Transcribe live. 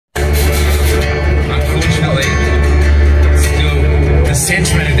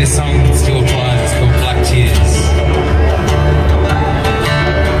sentiment of this song still applies. It's called Black Tears.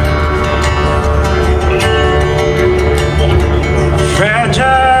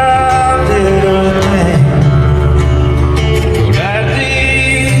 Fragile little thing, go lightly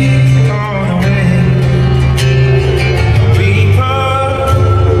on away.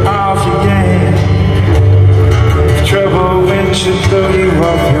 People off your game. Trouble when you throw you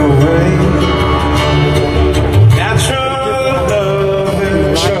off your way.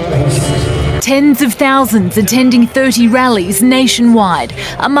 Tens of thousands attending 30 rallies nationwide,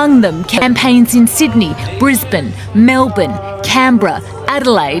 among them campaigns in Sydney, Brisbane, Melbourne, Canberra,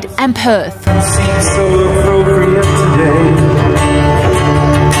 Adelaide and Perth. Seems so appropriate today.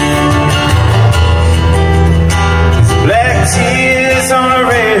 There's black tears on a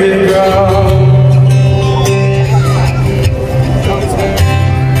red brow.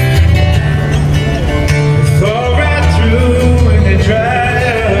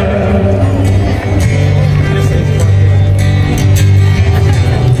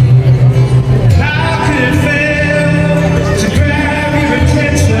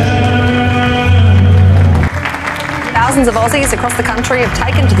 Thousands of Aussies across the country have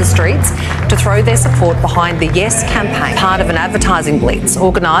taken to the streets to throw their support behind the Yes campaign, part of an advertising blitz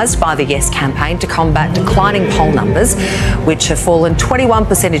organised by the Yes campaign to combat declining poll numbers, which have fallen 21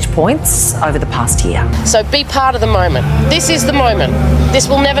 percentage points over the past year. So be part of the moment. This is the moment. This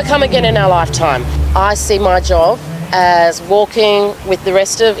will never come again in our lifetime. I see my job as walking with the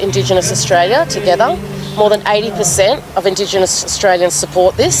rest of Indigenous Australia together. More than 80% of Indigenous Australians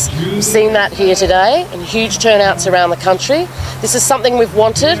support this. We've seen that here today in huge turnouts around the country. This is something we've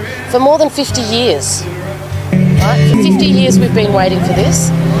wanted for more than 50 years. Right? For 50 years we've been waiting for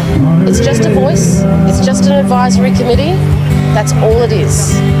this. It's just a voice, it's just an advisory committee. That's all it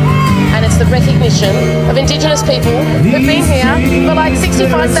is. And it's the recognition of Indigenous people who've been here for like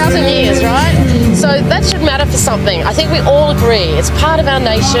 65,000 years, right? So that should matter for something. I think we all agree. It's part of our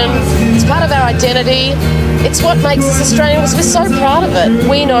nation, it's part of our identity, it's what makes us Australians. We're so proud of it.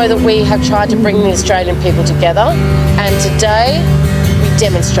 We know that we have tried to bring the Australian people together, and today we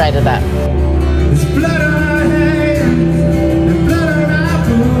demonstrated that. There's blood on our hands and blood on our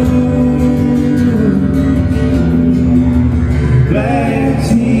boots. Black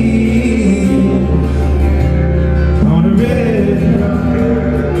tears on a red road.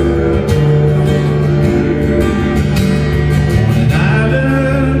 On an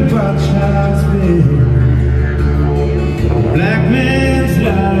island, watch our spirit. Black man's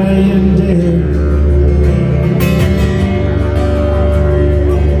lying dead.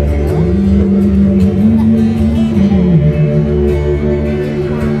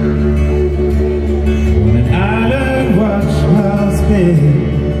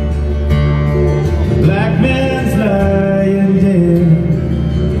 Black man's lying dead.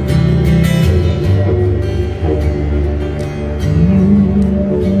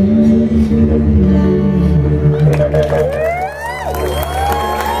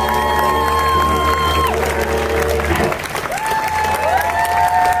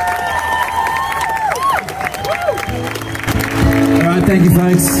 Alright, thank you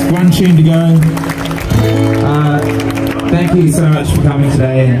folks. One tune to go. Thank you so much for coming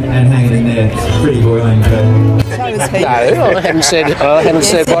today and hanging in there. It's pretty boiling, but... No, I haven't said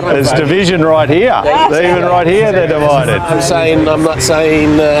what I'm There's division right here. Even right here they're divided. I'm not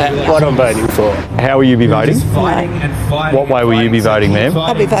saying what I'm voting for. How will you be voting? What way will you be voting, ma'am?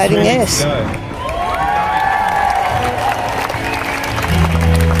 I'll be voting yes.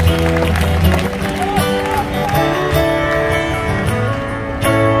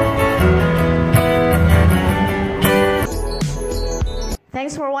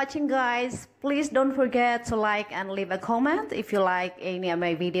 Thanks for watching, guys. Please don't forget to like and leave a comment if you like any of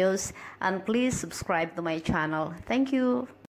my videos, and please subscribe to my channel. Thank you.